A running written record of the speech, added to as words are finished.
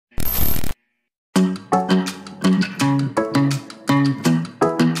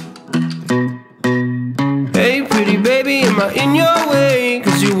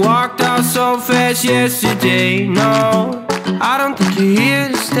stay. No, I don't think you're here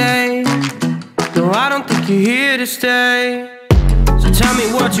to stay. No, I don't think you're here to stay. So tell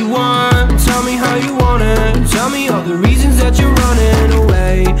me what you want, tell me how you want it. Tell me all the reasons that you're running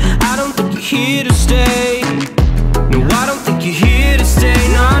away. I don't think you're here to stay. No, I don't think you're here to stay.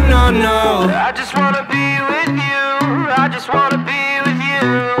 No, no, no. I just wanna be with you. I just wanna be with you,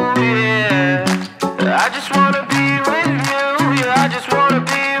 yeah. I just wanna be with you, yeah. I just wanna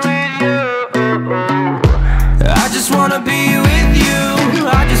be with you. I just wanna be with you.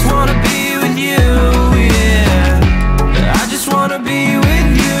 I just wanna be with you, yeah. I just wanna be with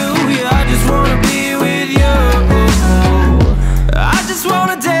you, yeah. I just wanna be with you. I just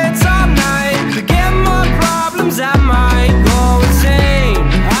wanna dance all night, forget my problems, I might go insane.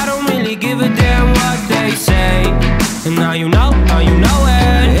 I don't really give a damn what they say. And now you know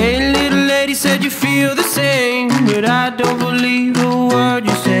it. Hey, little lady said you feel the same, but I don't believe a word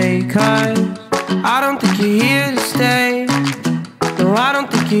you say. Cause I don't think you're here to stay. No, I don't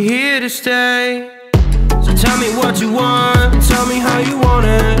think you're here to stay. So tell me what you want, tell me how you want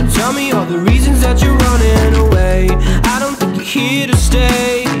it. Tell me all the reasons that you're running away. I don't think you're here to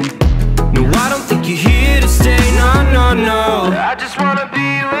stay. No, I don't think you're here to stay. No, no, no. I just wanna be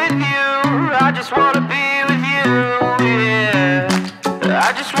with you. I just wanna be with you, yeah.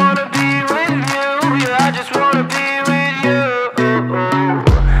 I just wanna be with you, yeah. I just wanna be with you.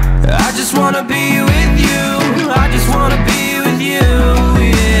 I just wanna be with you. I just wanna be with you,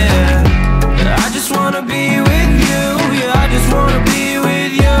 yeah. I just wanna be with you, yeah. I just wanna be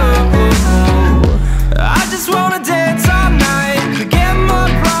with you. I just wanna dance all night, forget my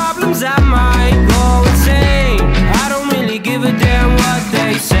problems, I might go insane. I don't really give a damn what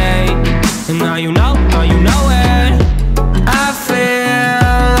they say. And now you know it. I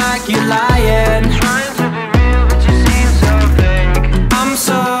feel like you're lying, trying to be real but you seem so fake. I'm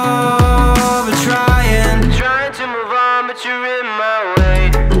so over trying to move on but you're in my way.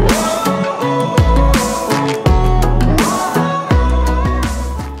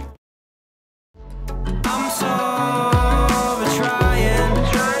 I'm so over trying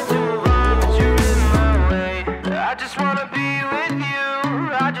to move on but you're in my way. I just wanna be